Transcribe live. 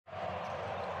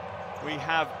We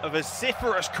have a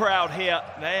vociferous crowd here.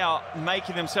 They are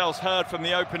making themselves heard from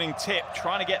the opening tip,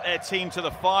 trying to get their team to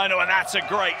the final, and that's a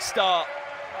great start.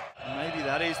 Maybe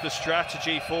that is the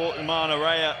strategy for Umana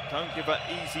Reyer. Don't give her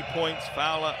easy points,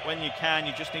 foul her when you can.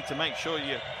 You just need to make sure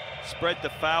you spread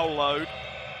the foul load.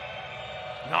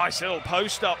 Nice little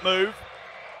post-up move.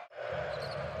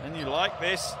 And you like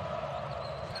this.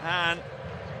 And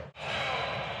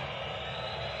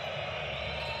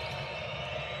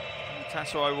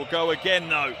Galatasaray will go again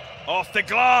though. Off the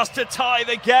glass to tie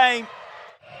the game.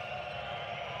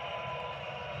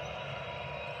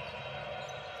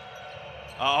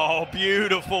 Oh,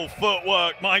 beautiful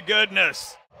footwork, my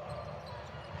goodness.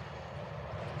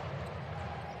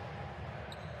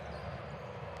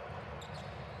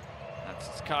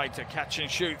 That's Sky to catch and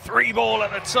shoot. 3 ball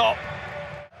at the top.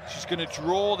 She's going to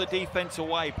draw the defense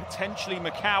away, potentially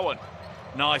McCowan.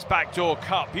 Nice backdoor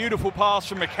cut. Beautiful pass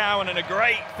from McCowan and a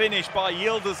great finish by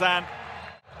Yıldızhan.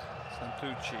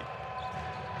 Santucci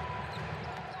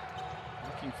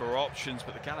looking for options,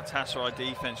 but the Galatasaray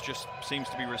defense just seems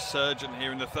to be resurgent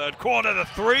here in the third quarter. The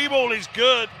 3 ball is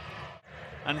good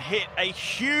and hit a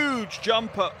huge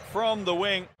jumper from the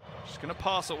wing. She's going to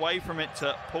pass away from it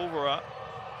to Pulvera.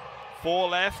 4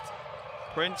 left.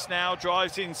 Prince now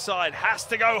drives inside, has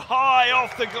to go high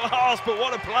off the glass, but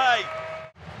what a play.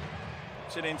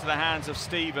 Puts it into the hands of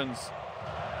Stevens.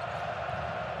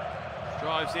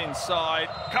 Drives inside,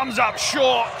 comes up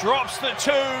short, drops the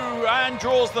 2 and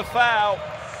draws the foul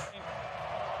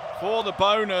for the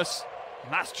bonus.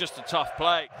 And that's just a tough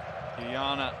play.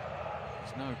 Diana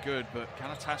is no good, but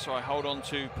Galatasaray hold on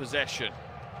to possession.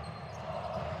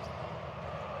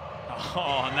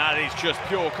 Oh, and that is just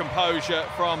pure composure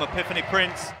from Epiphany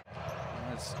Prince.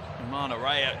 As Umana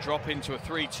Reyer drop into a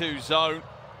 3-2 zone,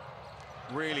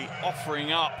 really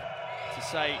offering up to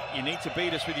say, you need to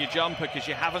beat us with your jumper because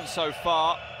you haven't so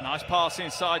far. Nice pass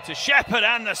inside to Shepherd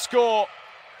and the score.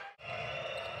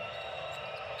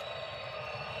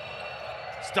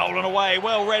 Stolen away,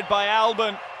 well read by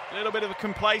Alban. A little bit of a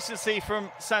complacency from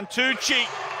Santucci.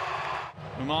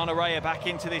 Umana Reyer back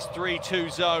into this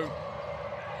 3-2 zone.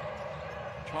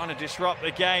 Trying to disrupt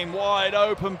the game, wide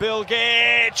open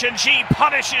Bilgic, and she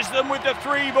punishes them with the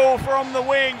 3 ball from the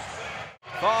wing.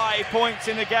 5 points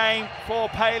in the game for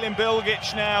Palin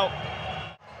Bilgic now.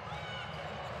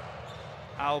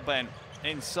 Alban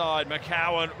inside,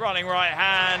 McCowan running right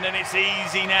hand, and it's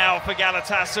easy now for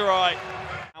Galatasaray.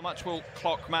 How much will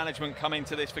clock management come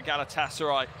into this for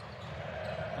Galatasaray?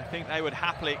 I think they would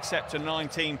happily accept a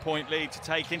 19-point lead to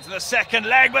take into the second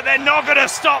leg, but they're not going to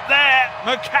stop there.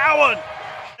 McCowan,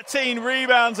 13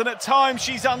 rebounds, and at times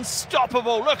she's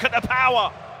unstoppable. Look at the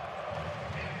power.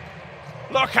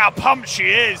 Look how pumped she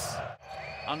is.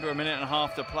 Under a minute and a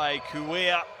half to play.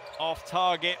 Kuia off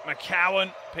target.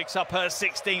 McCowan picks up her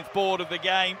 16th board of the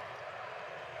game.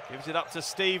 Gives it up to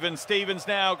Stevens. Stevens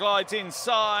now glides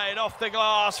inside, off the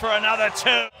glass for another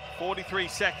 2. 43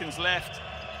 seconds left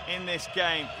in this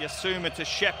game. Yasuma to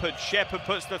Shepherd. Shepherd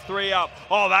puts the 3 up.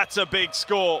 Oh, that's a big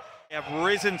score. They have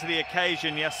risen to the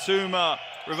occasion. Yasuma,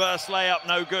 reverse layup,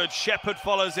 no good. Shepherd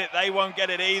follows it. They won't get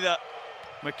it either.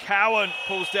 McCowan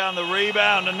pulls down the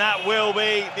rebound, and that will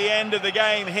be the end of the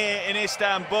game here in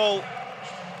Istanbul.